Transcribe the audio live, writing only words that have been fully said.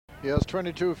He has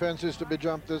 22 fences to be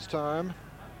jumped this time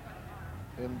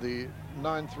in the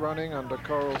 9th running under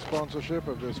Coral sponsorship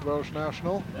of this Welsh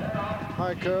national.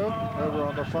 Heiko over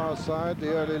on the far side,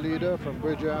 the early leader from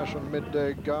Bridge Ash and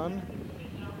Midday Gun.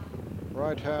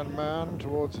 Right-hand man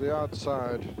towards the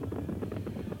outside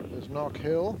is Knock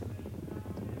Hill.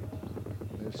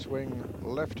 They swing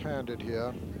left-handed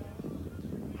here.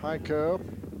 Heiko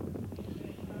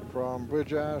from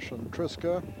Bridge Ash and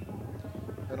Triska.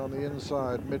 And on the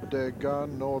inside, Midday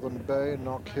Gun, Northern Bay,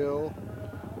 Knock Hill,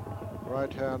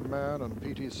 Right-hand man, and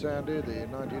P.T. Sandy, the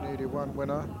 1981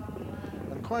 winner.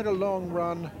 And quite a long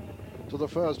run to the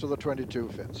first of the 22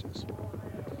 fences.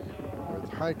 With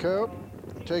Heiko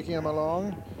taking him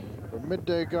along, with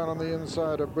Midday Gun on the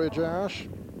inside of Bridge Ash.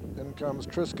 Then comes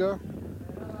Triska,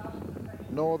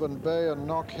 Northern Bay and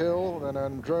Knock Hill, then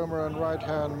Androma and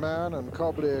Right-hand man and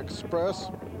Cobley Express.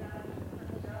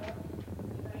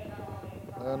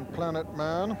 Then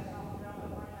Planetman,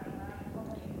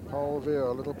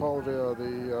 Polvier, Little Polvier,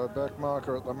 the back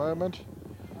marker at the moment.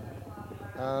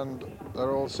 And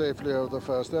they're all safely over the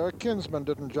first. Their kinsman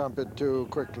didn't jump it too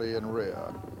quickly in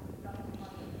rear.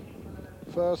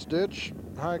 First ditch,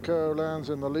 Heiko lands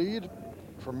in the lead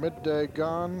from Midday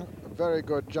Gun. A very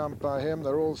good jump by him.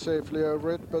 They're all safely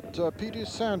over it, but P.T.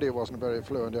 Sandy wasn't very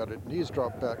fluent at it, and he's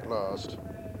dropped back last.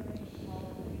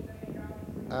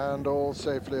 And all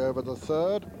safely over the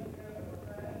third.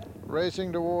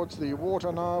 Racing towards the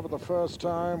water now for the first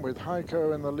time with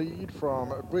Heiko in the lead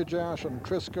from Bridge Ash and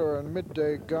Triska and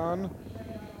Midday Gun.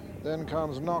 Then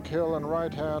comes Knock Hill and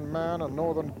Right-hand man and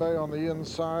Northern Bay on the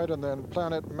inside, and then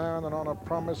Planetman and Honor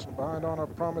Promise, and behind Honor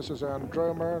Promise is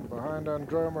Androma, and behind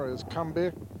Androma is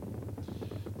Cumbie.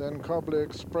 Then Cobley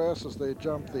Express as they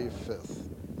jump the fifth.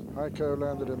 Heiko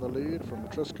landed in the lead from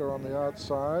Triska on the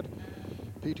outside.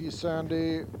 P.T.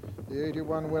 Sandy, the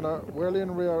 81 winner, well in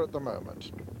rear at the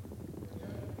moment.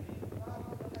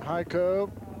 Heiko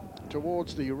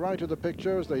towards the right of the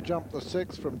picture as they jump the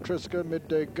sixth from Triska,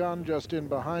 Midday Gun just in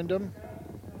behind him.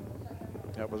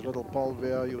 That was Little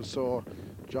Polvier you saw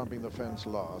jumping the fence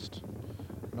last.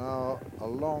 Now a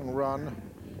long run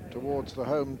towards the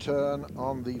home turn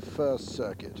on the first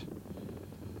circuit,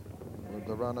 with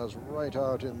the runners right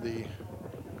out in the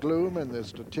gloom in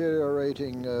this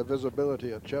deteriorating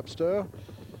visibility at Chepstow.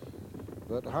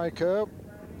 But Heiko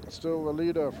still the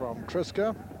leader from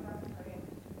Triska.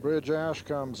 Bridge Ash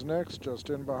comes next, just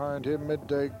in behind him,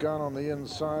 Midday Gun on the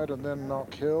inside, and then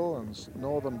Knock Hill, and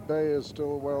Northern Bay is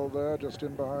still well there, just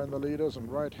in behind the leaders,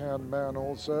 and Right-hand man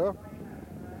also.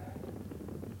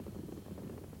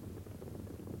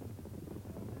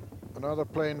 Another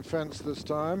plain fence this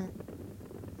time,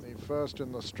 the first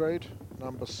in the straight,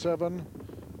 number 7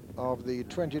 of the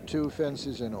 22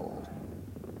 fences in all.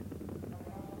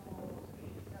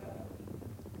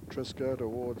 Triska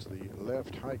towards the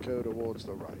left, Heiko towards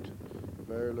the right.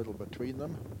 Very little between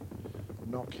them.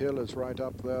 Knock Hill is right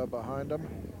up there behind them.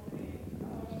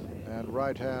 And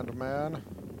Right-hand man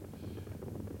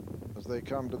as they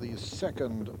come to the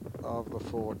second of the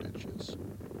 4 ditches.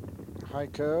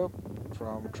 Heiko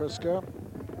from Triska.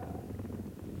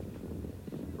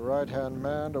 Right-hand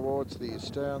man towards the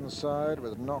stand side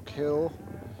with Knock Hill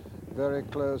very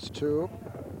close to.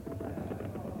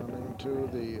 Coming to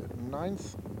the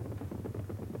 9th.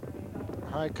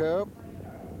 Heiko,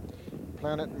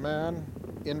 Planetman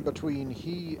in between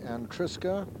he and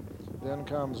Triska. Then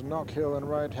comes Knock Hill and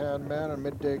Right-hand man and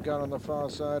Midday Gun on the far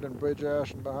side and Bridge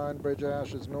Ash, and behind Bridge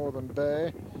Ash is Northern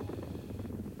Bay.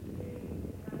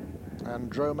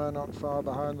 Androma not far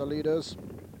behind the leaders.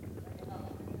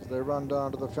 As they run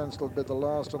down to the fence, they'll be the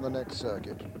last on the next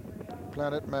circuit.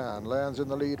 Planetman lands in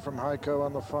the lead from Heiko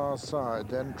on the far side,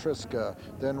 then Triska,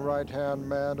 then Right-hand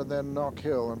man, and then Knock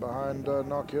Hill, and behind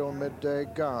Knock Hill, Midday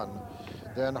Gun.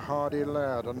 Then Hardy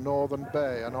Lad and Northern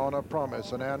Bay and Honor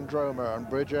Promise and Androma and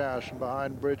Bridge Ash, and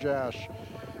behind Bridge Ash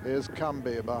is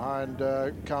Cumbie. Behind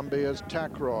Cumbie is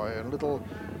Tacroy, and Little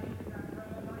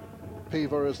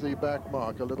Peaver is the back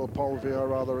marker, Little Polvier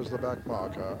rather is the back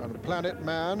marker. And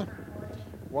Planetman,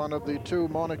 one of the 2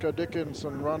 Monica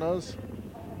Dickinson runners,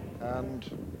 and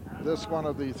this one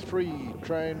of the 3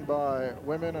 trained by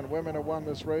women, and women have won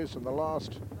this race in the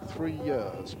last 3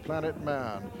 years.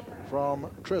 Planetman from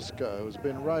Triska, who's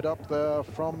been right up there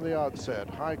from the outset.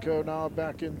 Heiko now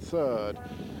back in 3rd.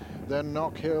 Then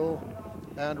Knock Hill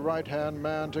and Right-hand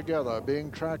man together,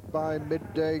 being tracked by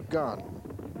Midday Gun.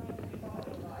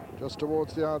 Just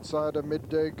towards the outside of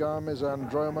Midday Gun is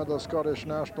Androma, the Scottish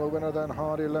national winner, then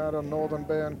Hardy Lad and Northern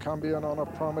Bay and Cumbie and Honor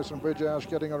Promise and Bridge Ash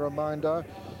getting a reminder.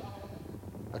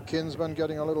 A kinsman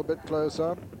getting a little bit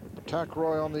closer.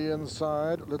 Tacroy on the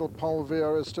inside. Little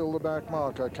Polvere is still the back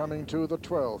marker. Coming to the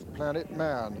 12th.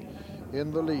 Planetman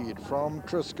in the lead from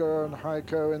Trisker and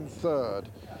Heiko in third.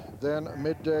 Then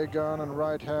Midday Gun and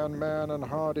Right Hand Man and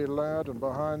Hardy Lad, and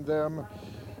behind them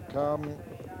come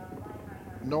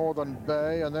Northern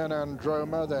Bay, and then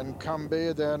Androma, then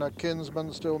Cumbie, then a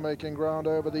Kinsman still making ground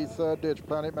over the third ditch.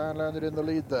 Planetman landed in the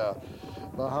lead there.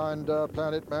 Behind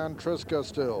Planetman, Trisker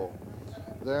still.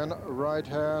 Then Right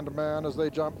Hand Man as they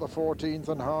jump the 14th,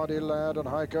 and Hardy Lad and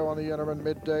Heiko on the inner, and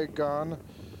Midday Gun.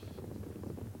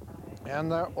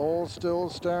 And they're all still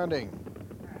standing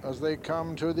as they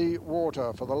come to the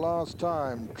water for the last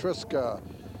time. Trisker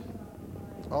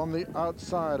on the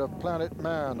outside of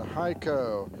Planetman,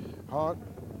 Heiko,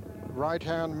 Right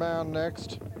Hand Man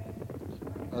next,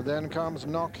 and then comes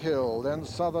Knockhill, then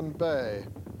Southern Bay,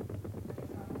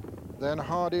 then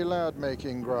Hardy Lad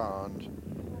making ground,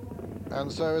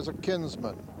 and so is a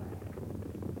Kinsman.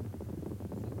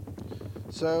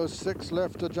 So 6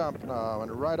 left to jump now,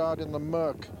 and right out in the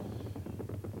murk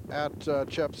at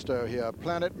Chepstow here.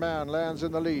 Planetman lands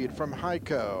in the lead from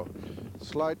Heiko.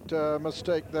 Slight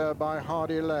mistake there by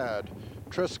Hardy Lad.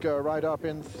 Trisker right up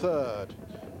in third.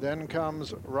 Then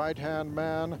comes Right Hand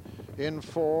Man in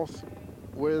fourth,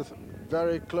 with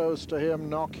very close to him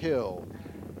Knockhill.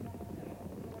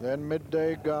 Then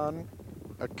Midday Gun.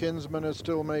 A Kinsman is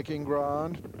still making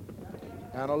ground.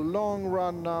 And a long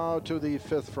run now to the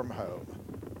 5th from home.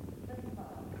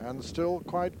 And still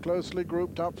quite closely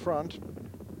grouped up front.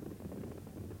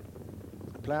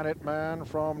 Planetman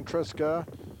from Trisker.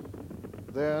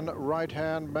 Then Right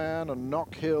Hand Man and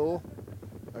Knockhill.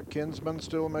 A Kinsman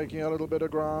still making a little bit of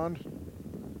ground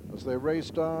as they race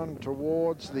down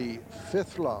towards the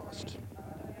 5th last.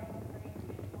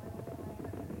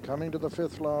 Coming to the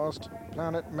 5th last,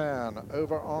 Planetman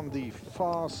over on the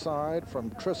far side from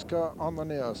Trisker on the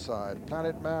near side.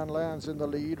 Planetman lands in the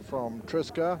lead from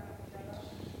Trisker.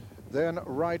 Then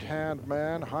Right Hand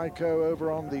Man, Heiko over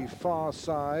on the far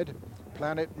side.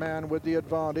 Planetman with the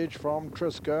advantage from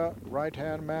Trisker. Right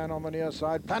Hand Man on the near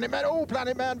side. Planetman, oh,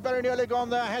 Planetman very nearly gone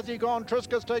there. Has he gone?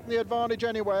 Trisker's taking the advantage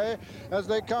anyway as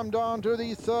they come down to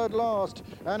the 3rd last.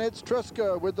 And it's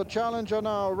Trisker with the challenger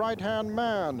now, Right Hand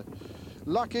Man.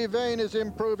 Lucky Vane is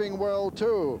improving well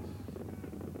too.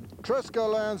 Trisker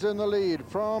lands in the lead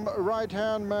from Right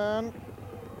Hand Man.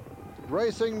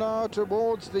 Racing now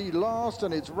towards the last,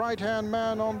 and it's Right Hand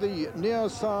Man on the near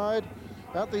side.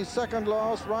 At the 2nd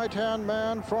last, Right Hand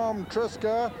Man from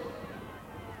Trisker.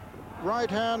 Right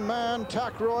Hand Man,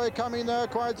 Tacroy coming there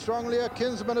quite strongly. A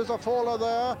Kinsman is a faller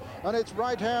there, and it's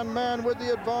Right Hand Man with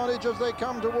the advantage as they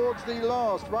come towards the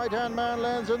last. Right Hand Man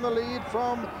lands in the lead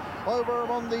from over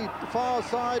on the far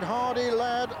side, Hardy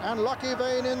Lad, and Lucky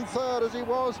Vane in third as he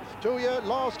was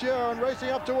last year, and racing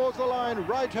up towards the line.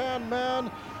 Right Hand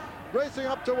Man racing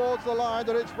up towards the line,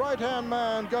 that it's Right Hand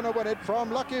Man going to win it from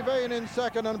Lucky Vane in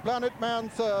second, and Planetman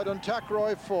third, and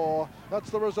Tacroy 4. That's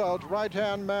the result. Right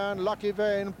Hand Man, Lucky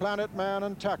Vane, Planetman,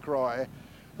 and Tacroy.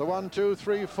 The 1, 2,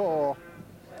 3, 4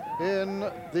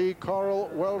 in the Coral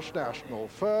Welsh National.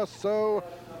 First, so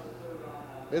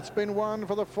it's been won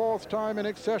for the 4th time in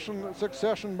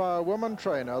succession by a woman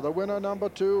trainer. The winner, number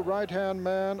 2, Right Hand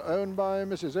Man, owned by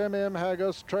Mrs. M.M.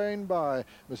 Haggis, trained by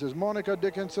Mrs. Monica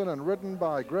Dickinson and ridden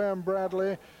by Graham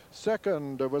Bradley.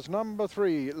 Second was number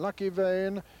 3, Lucky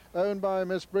Vane, owned by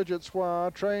Miss Bridget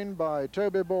Swire, trained by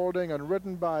Toby Balding and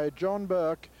ridden by John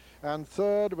Burke. And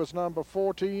third was number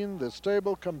 14, the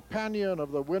stable companion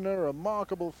of the winner, a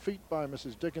remarkable feat by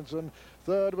Mrs. Dickinson.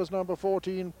 Third was number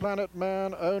 14,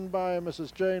 Planetman, owned by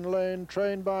Mrs. Jane Lane,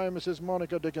 trained by Mrs.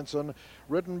 Monica Dickinson,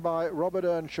 ridden by Robert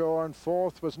Earnshaw. And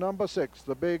fourth was number 6,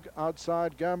 the big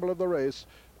outside gamble of the race,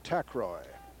 Tacroy.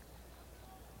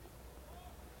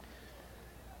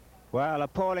 Well,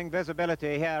 appalling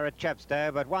visibility here at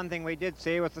Chepstow, but one thing we did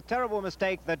see was the terrible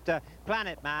mistake that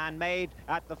Planetman made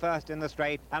at the first in the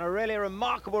straight, and a really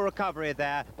remarkable recovery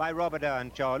there by Robert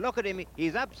Earnshaw. Look at him,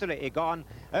 he's absolutely gone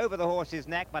over the horse's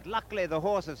neck, but luckily the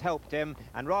horse has helped him,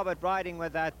 and Robert, riding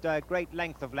with that great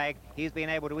length of leg, he's been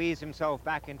able to ease himself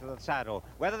back into the saddle.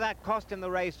 Whether that cost him the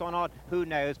race or not, who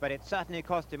knows, but it certainly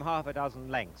cost him half a dozen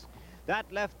lengths. That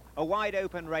left a wide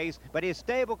open race, but his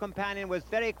stable companion was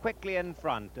very quickly in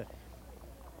front.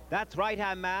 That's Right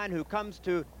Hand Man, who comes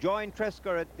to join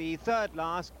Trisker at the 3rd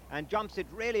last and jumps it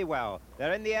really well.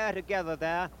 They're in the air together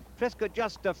there. Trisker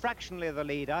just fractionally the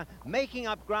leader. Making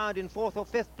up ground in 4th or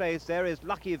 5th place there is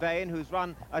Lucky Vane, who's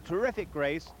run a terrific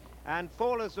race. And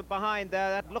fallers are behind there.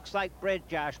 That looks like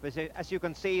bridge ash, but as you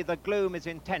can see, the gloom is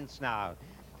intense now.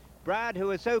 Brad, who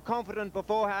was so confident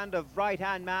beforehand of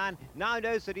Right-Hand Man, now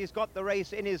knows that he's got the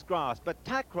race in his grasp. But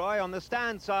Tacroy on the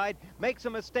stand side makes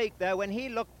a mistake there when he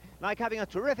looked like having a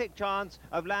terrific chance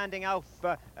of landing off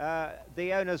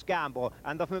the owner's gamble.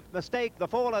 And the mistake, the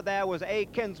faller there was A.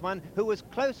 Kinsman, who was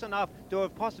close enough to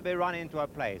have possibly run into a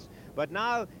place. But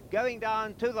now, going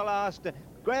down to the last,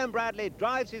 Graham Bradley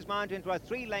drives his mount into a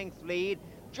 3-length lead,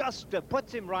 just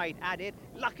puts him right at it.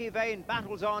 Lucky Vane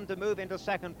battles on to move into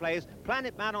second place.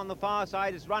 Planetman on the far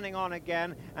side is running on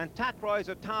again, and Tacroy's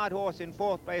a tired horse in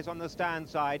 4th place on the stand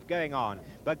side going on.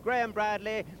 But Graham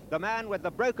Bradley, the man with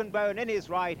the broken bone in his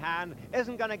right hand,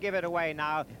 isn't going to give it away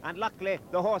now, and luckily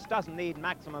the horse doesn't need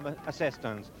maximum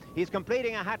assistance. He's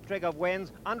completing a hat-trick of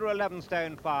wins under 11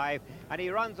 stone 5, and he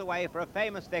runs away for a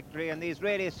famous victory in these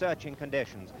really searching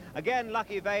conditions. Again,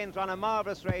 Lucky Vane's run a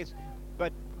marvellous race,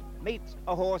 but meets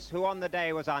a horse who on the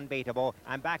day was unbeatable,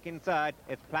 and back in 3rd,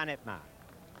 it's Planetman.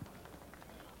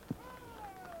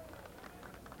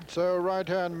 So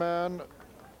Right-Hand Man,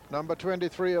 number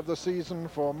 23 of the season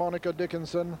for Monica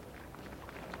Dickinson,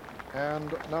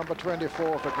 and number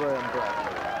 24 for Graham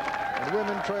Bradley. And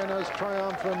women trainers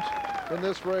triumphant in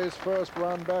this race, first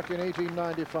run back in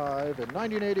 1895, in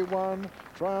 1981,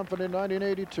 triumphant in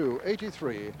 1982,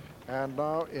 83, and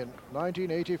now in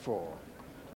 1984.